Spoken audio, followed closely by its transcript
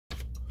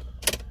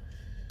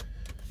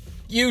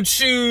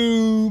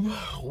YouTube,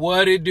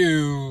 what it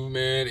do,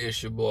 man?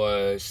 It's your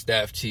boy,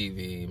 Steph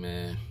TV,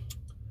 man.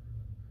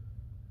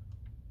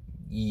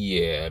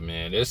 Yeah,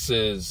 man, this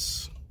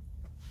is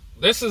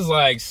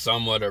like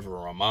somewhat of a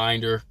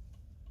reminder.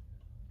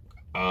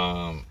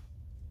 And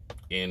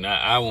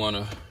I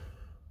wanna,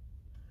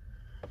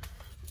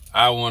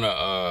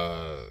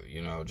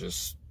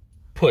 just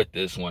put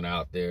this one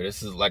out there.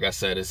 This is, like I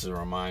said, this is a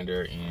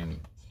reminder, and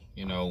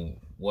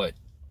what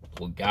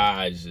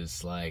guys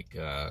just like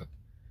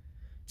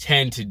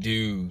tend to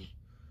do,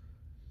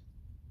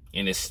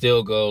 and it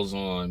still goes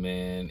on,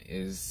 man,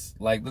 is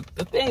like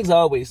the things I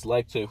always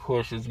like to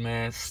push is,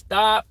 man,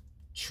 stop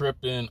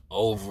tripping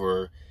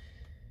over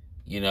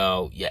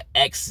your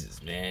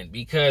exes, man,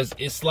 because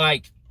it's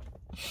like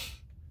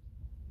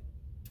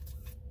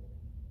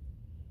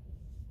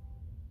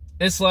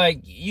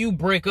you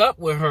break up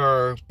with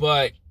her,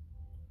 but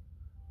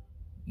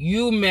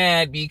you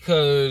mad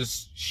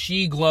because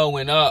she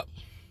glowing up,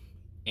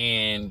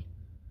 and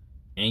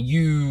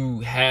you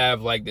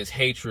have like this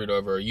hatred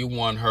of her. You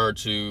want her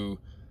to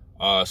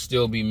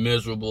still be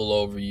miserable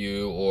over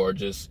you, or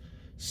just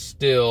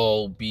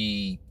still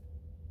be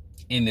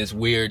in this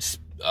weird,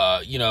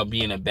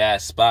 be in a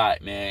bad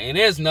spot, man. And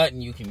there's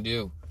nothing you can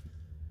do.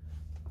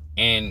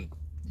 And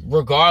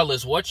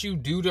regardless what you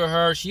do to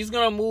her, she's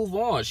gonna move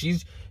on.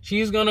 She's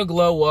gonna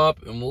glow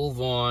up and move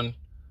on.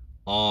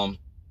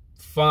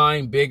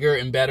 Find bigger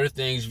and better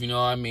things,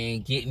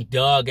 getting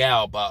dug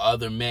out by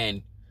other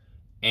men.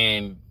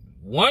 And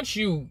once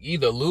you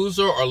either lose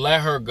her or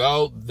let her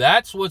go,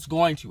 that's what's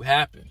going to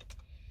happen.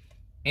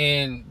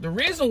 And the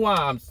reason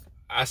why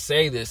I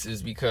say this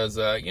is because,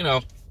 this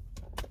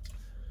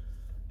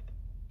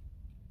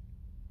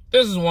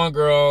is one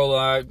girl,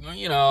 I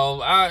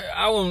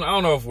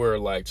don't know if we're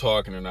like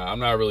talking or not. I'm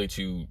not really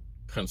too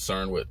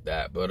concerned with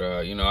that. But,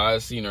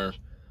 I've seen her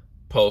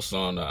post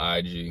on the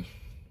IG.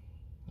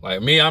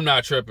 Like me, I'm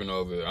not tripping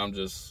over it. I'm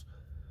just,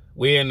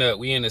 we in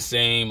the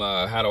same,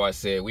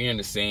 we in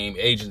the same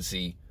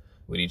agency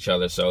with each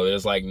other. So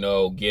there's like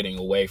no getting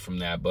away from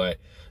that. But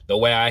the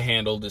way I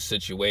handled the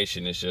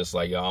situation is just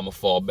like, I'm gonna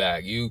fall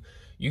back. You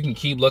can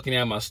keep looking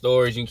at my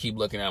stories, you can keep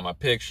looking at my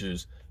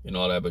pictures and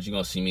all that, but you're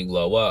gonna see me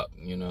glow up,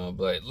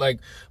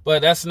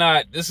 But this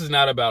is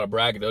not about a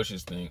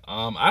braggadocious thing.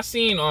 I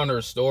seen on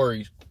her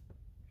story,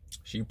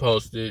 she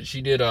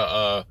did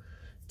a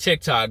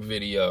TikTok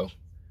video,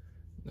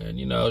 and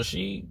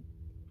she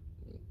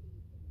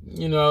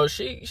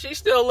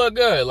still looked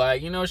good.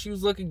 Like, she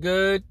was looking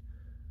good.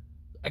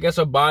 I guess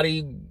her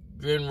body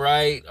getting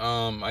right.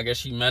 I guess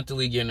she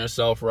mentally getting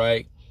herself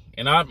right.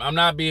 And I'm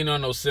not being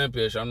on no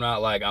simpish. I'm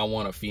not like I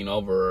want to fiend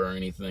over her or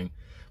anything.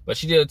 But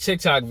she did a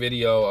TikTok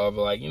video of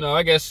like,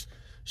 I guess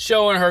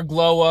showing her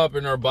glow up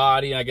in her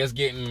body. I guess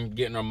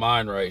getting her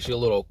mind right. She's a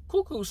little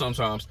cuckoo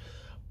sometimes.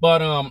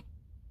 But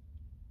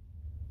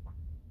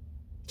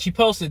she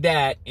posted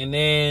that, and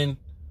then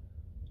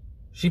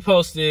she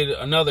posted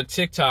another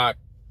TikTok,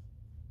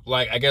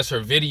 like I guess her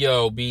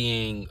video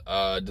being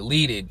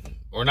deleted.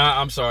 Or not,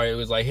 I'm sorry, it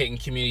was like hitting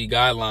community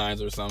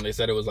guidelines or something. They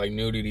said it was like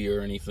nudity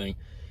or anything.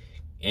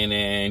 And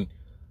then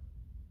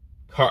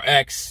her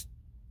ex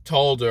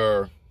told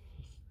her,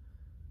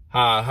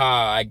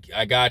 I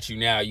got you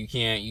now. You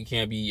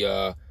can't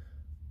be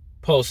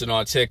posting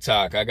on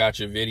TikTok. I got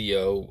your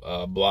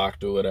video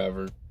blocked or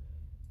whatever.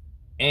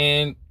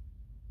 And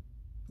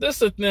this is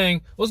the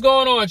thing. What's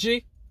going on,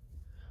 G?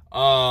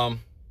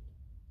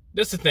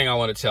 This is the thing I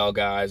want to tell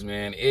guys,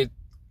 man.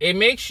 It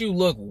makes you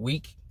look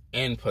weak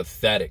and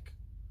pathetic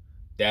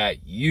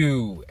that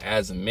you,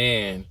 as a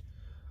man,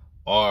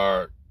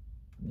 are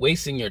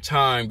wasting your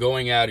time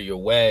going out of your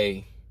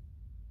way,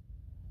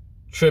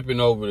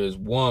 tripping over this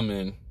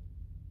woman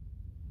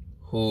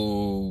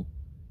who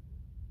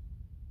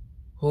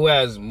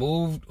has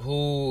moved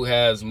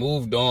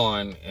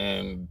on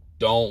and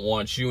don't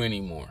want you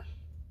anymore,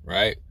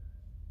 right?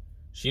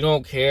 She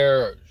don't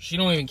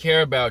even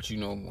care about you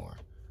no more.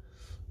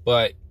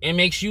 But it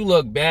makes you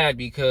look bad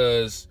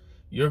because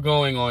you're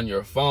going on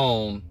your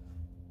phone,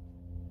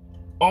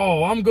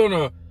 oh, I'm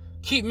gonna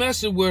keep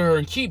messing with her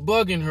and keep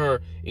bugging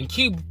her and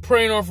keep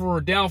praying off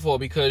her downfall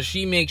because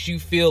she makes you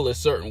feel a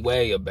certain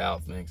way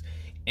about things.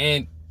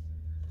 And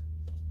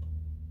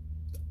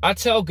I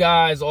tell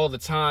guys all the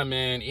time,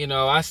 man,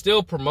 I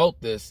still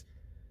promote this.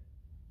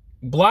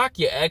 Block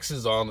your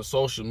exes on the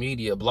social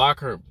media.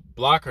 Block her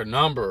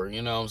number,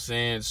 you know what I'm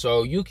saying?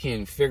 So you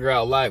can figure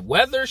out life,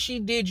 whether she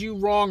did you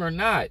wrong or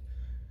not.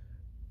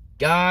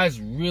 Guys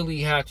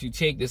really have to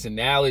take this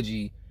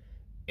analogy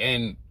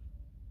and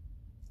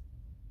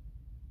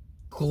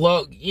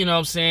glow,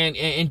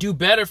 and do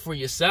better for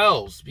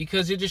yourselves,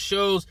 because it just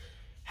shows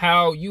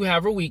how you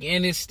have her weak,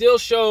 and it still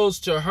shows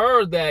to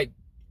her that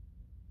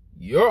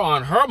you're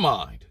on her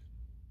mind.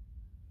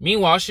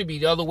 Meanwhile, it should be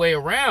the other way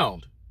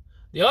around.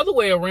 The other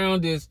way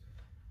around is,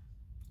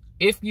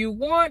 if you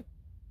want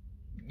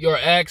your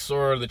ex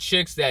or the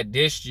chicks that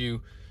dissed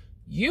you,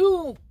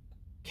 you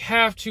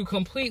have to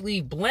completely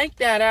blank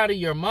that out of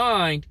your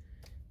mind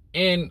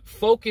and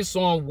focus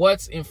on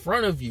what's in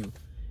front of you.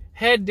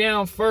 Head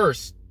down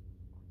first.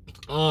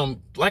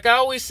 Like I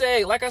always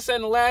say, like I said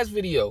in the last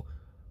video,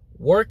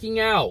 working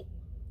out,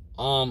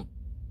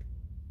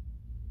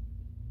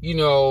 you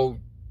know,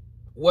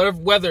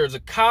 whether it's a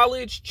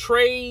college,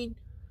 trade,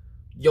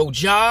 your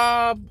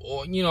job,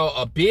 or, you know,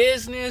 a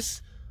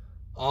business,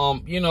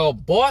 you know,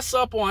 boss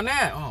up on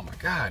that. Oh my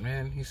God,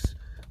 man, these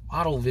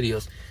model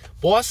videos.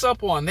 Boss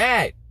up on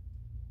that.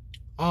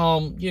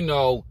 You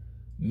know,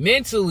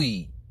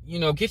 mentally, you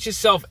know, get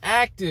yourself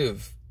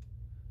active.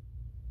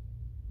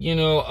 You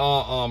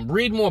know,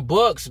 read more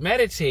books,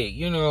 meditate,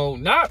 you know,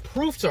 not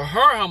prove to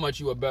her how much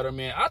you a better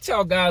man. I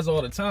tell guys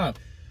all the time,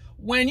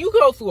 when you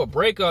go through a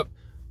breakup,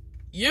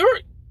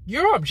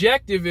 your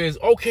objective is,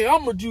 okay,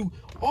 I'm going to do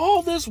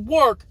all this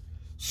work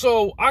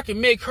so I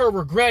can make her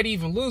regret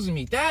even losing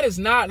me. That is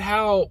not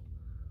how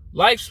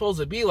life's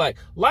supposed to be like.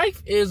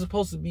 Life is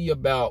supposed to be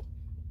about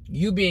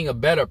you being a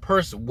better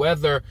person,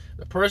 whether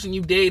the person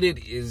you dated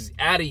is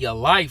out of your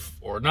life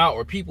or not,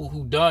 or people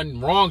who done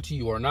wrong to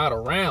you are not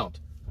around.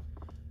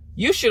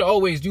 You should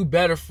always do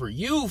better for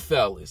you,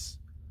 fellas.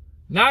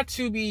 Not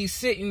to be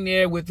sitting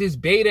there with this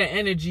beta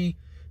energy.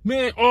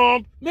 Man,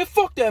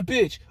 fuck that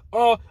bitch.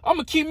 I'm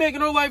gonna keep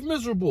making her life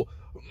miserable.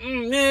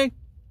 Man,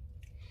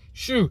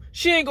 shoot,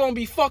 she ain't gonna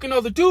be fucking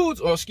other dudes.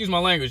 Or excuse my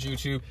language,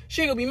 YouTube.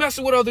 She ain't gonna be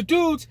messing with other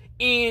dudes,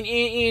 and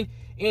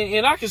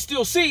I can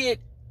still see it,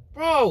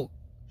 bro.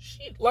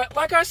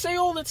 Like I say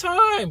all the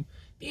time,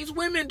 these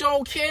women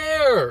don't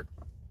care.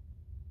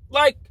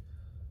 Like,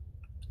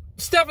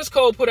 Steffes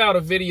Cole put out a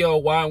video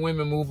why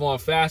women move on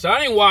faster.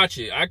 I didn't watch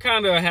it. I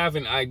kind of have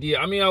an idea.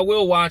 I mean, I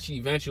will watch it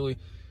eventually.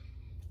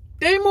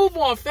 They move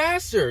on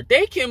faster.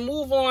 They can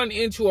move on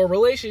into a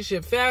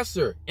relationship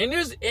faster. And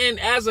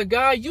as a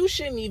guy, you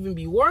shouldn't even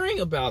be worrying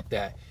about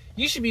that.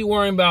 You should be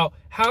worrying about,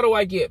 how do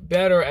I get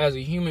better as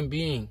a human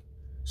being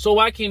so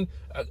I can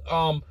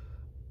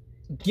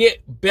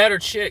get better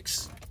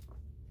chicks?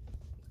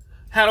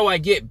 How do I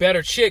get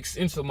better chicks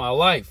into my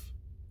life?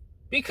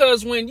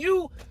 Because when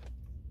you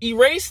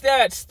erase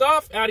that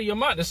stuff out of your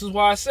mind, this is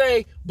why I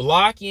say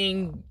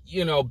blocking,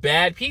 you know,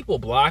 bad people,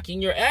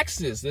 blocking your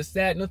exes, this,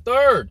 that, and the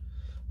third.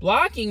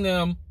 Blocking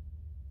them,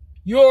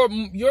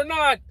 you're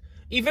not,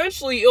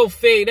 eventually it'll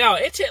fade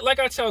out. Like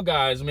I tell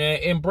guys, man,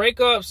 in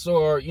breakups,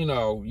 or, you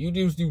know, you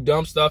do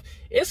dumb stuff,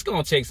 it's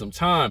gonna take some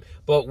time.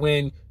 But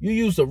when you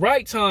use the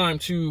right time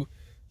to,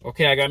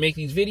 okay, I gotta make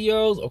these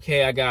videos,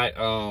 okay, I got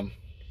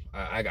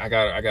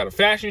a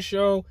fashion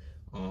show,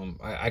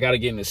 I gotta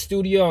get in the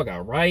studio, I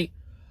gotta write.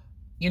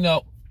 You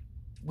know,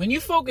 when you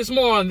focus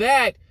more on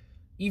that,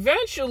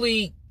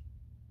 eventually,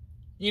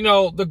 you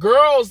know, the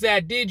girls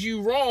that did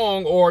you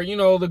wrong, or, you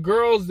know, the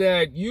girls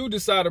that you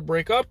decide to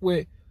break up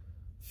with,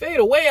 fade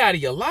away out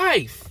of your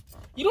life.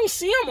 You don't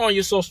see them on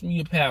your social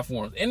media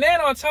platforms. And then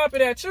on top of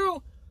that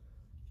too,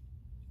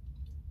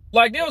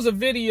 like, there was a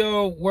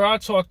video where I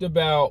talked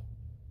about,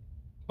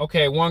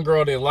 okay, one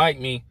girl didn't like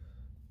me,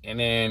 and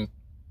then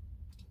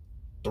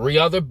 3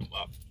 other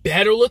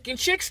better looking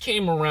chicks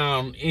came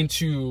around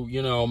into,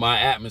 you know, my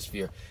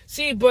atmosphere.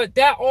 See, but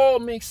that all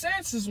makes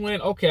sense is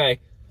when,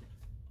 okay,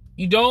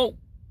 you don't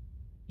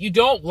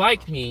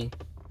like me,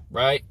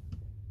 right?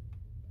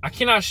 I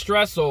cannot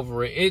stress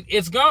over it.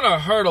 It's gonna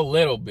hurt a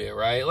little bit,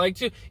 right? Like,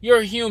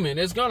 you're human.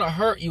 It's gonna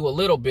hurt you a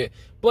little bit.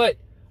 But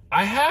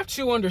I have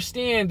to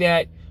understand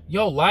that,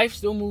 yo, life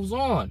still moves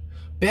on.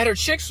 Better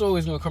chicks are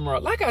always gonna come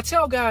around. Like I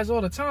tell guys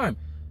all the time,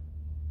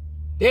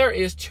 there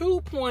is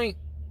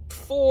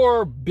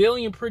 2.4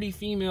 billion pretty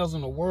females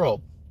in the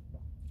world.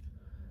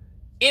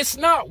 It's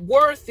not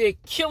worth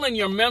it killing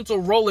your mental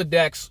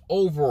Rolodex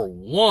over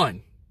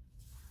one.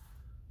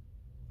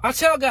 I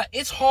tell guys,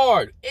 it's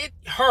hard. It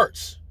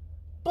hurts.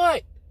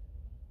 But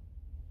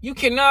you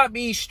cannot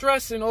be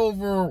stressing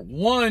over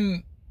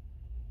one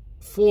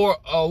for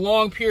a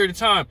long period of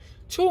time.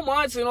 2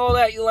 months and all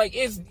that, like,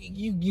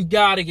 you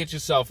gotta get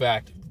yourself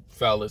active,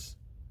 fellas.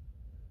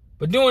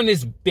 But doing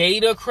this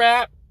beta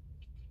crap,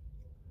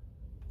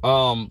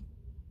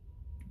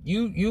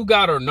 you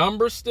got her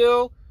number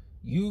still.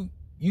 You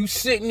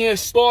sitting there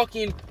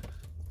stalking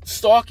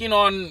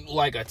on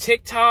like a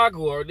TikTok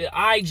or the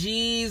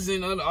IGs,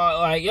 and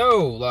like,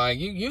 yo, like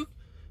you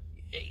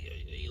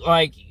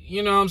like,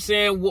 you know what I'm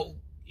saying? Well,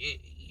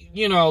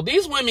 you know,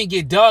 these women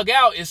get dug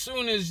out as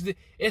soon as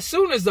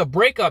the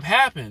breakup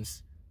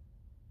happens.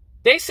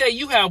 They say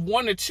you have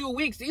 1 or 2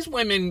 weeks. These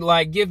women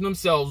like give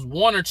themselves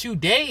 1 or 2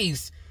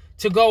 days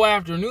to go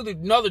after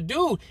another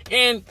dude.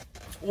 And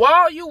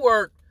while you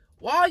were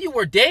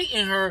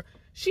dating her,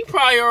 she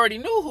probably already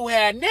knew who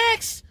had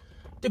next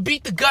to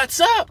beat the guts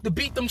up, to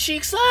beat them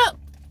cheeks up.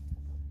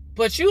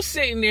 But you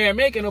sitting there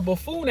making a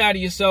buffoon out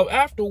of yourself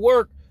after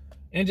work,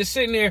 and just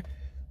sitting there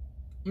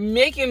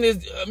making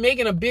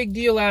a big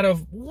deal out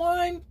of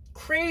one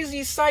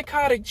crazy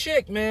psychotic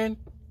chick, man,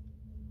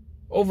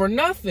 over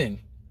nothing.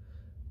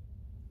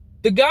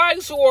 The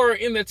guys who are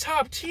in the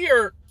top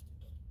tier,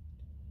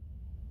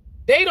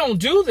 they don't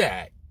do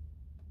that.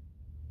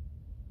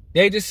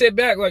 They just sit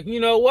back like, you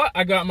know what?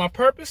 I got my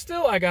purpose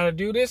still. I got to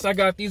do this. I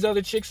got these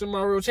other chicks in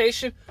my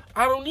rotation.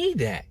 I don't need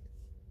that.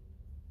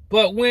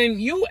 But when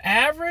you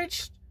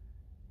average,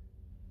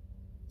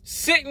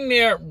 sitting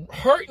there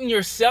hurting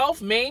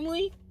yourself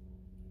mainly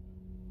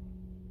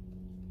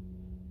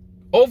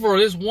over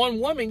this one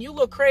woman. You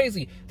look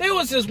crazy. There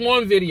was this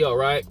one video,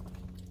 right?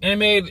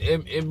 And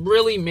it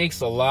really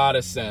makes a lot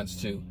of sense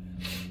too.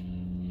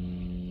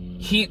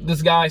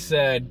 This guy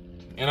said,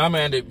 and I'm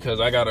gonna end it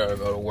because I gotta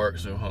go to work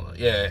soon. Hold on.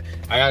 Yeah,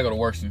 I gotta go to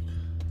work soon.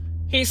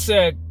 He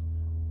said,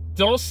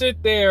 don't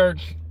sit there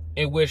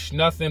and wish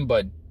nothing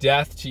but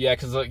death to you,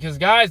 because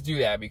guys do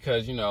that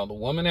because, you know, the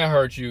woman that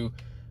hurt you,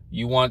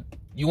 you want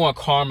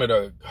karma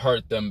to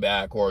hurt them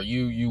back, or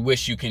you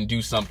wish you can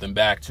do something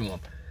back to them.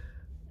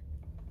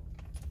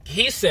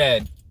 He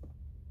said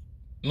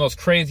the most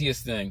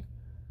craziest thing: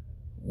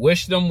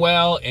 wish them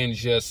well and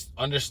just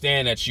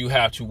understand that you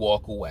have to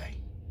walk away.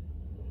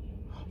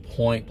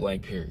 Point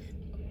blank, period.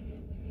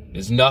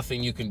 There's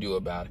nothing you can do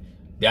about it.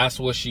 That's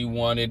what she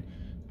wanted.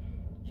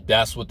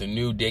 That's what the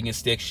new digging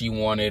stick she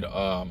wanted.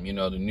 You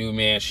know, the new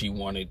man she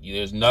wanted.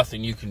 There's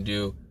nothing you can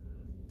do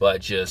but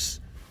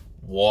just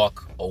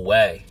walk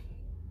away.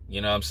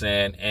 You know what I'm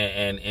saying?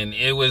 And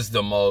it was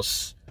the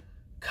most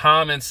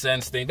common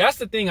sense thing. That's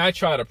the thing I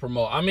try to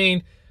promote. I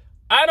mean,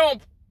 I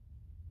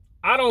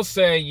don't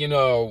say, you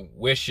know,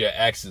 wish your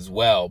ex as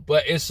well,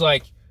 but it's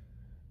like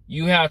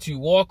you have to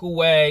walk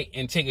away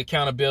and take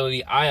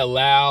accountability. I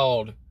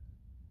allowed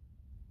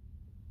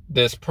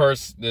this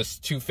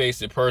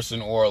two-faced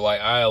person, or like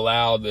I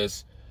allowed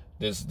this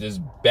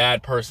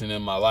bad person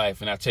in my life,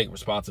 and I take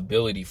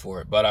responsibility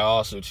for it. But I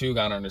also too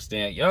gotta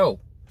understand,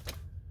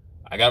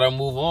 I gotta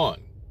move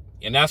on.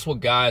 And that's what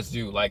guys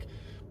do. Like,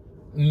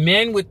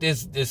 men with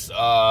this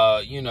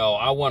you know,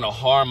 I want to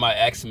harm my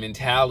ex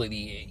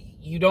mentality,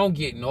 you don't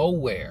get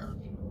nowhere.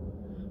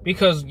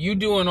 Because you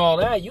doing all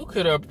that, you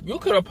could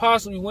have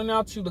possibly went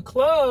out to the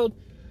club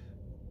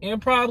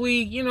and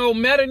probably, you know,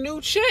 met a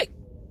new chick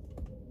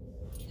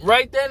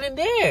right then and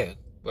there.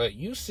 But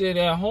you sit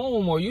at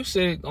home, or you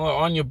sit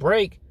on your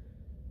break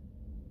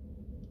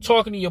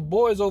talking to your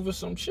boys over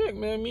some chick,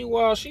 man.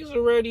 Meanwhile, she's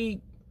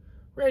already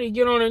ready to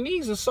get on her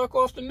knees and suck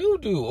off the new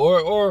dude,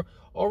 or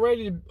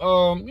ready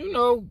to, you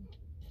know,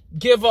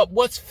 give up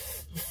what's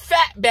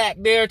fat back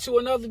there to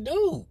another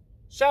dude.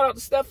 Shout out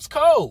to Steph's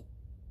Code.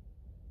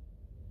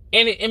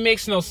 And it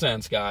makes no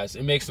sense, guys.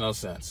 It makes no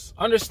sense.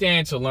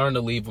 Understand to learn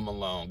to leave them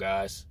alone,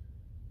 guys.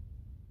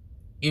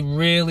 It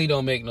really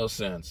don't make no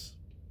sense.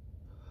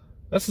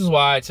 This is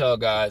why I tell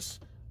guys,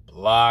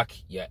 block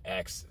your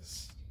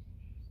exes.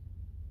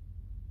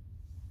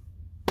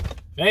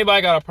 If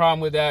anybody got a problem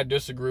with that,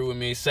 disagree with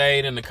me, say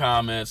it in the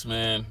comments,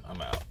 man.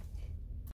 I'm out.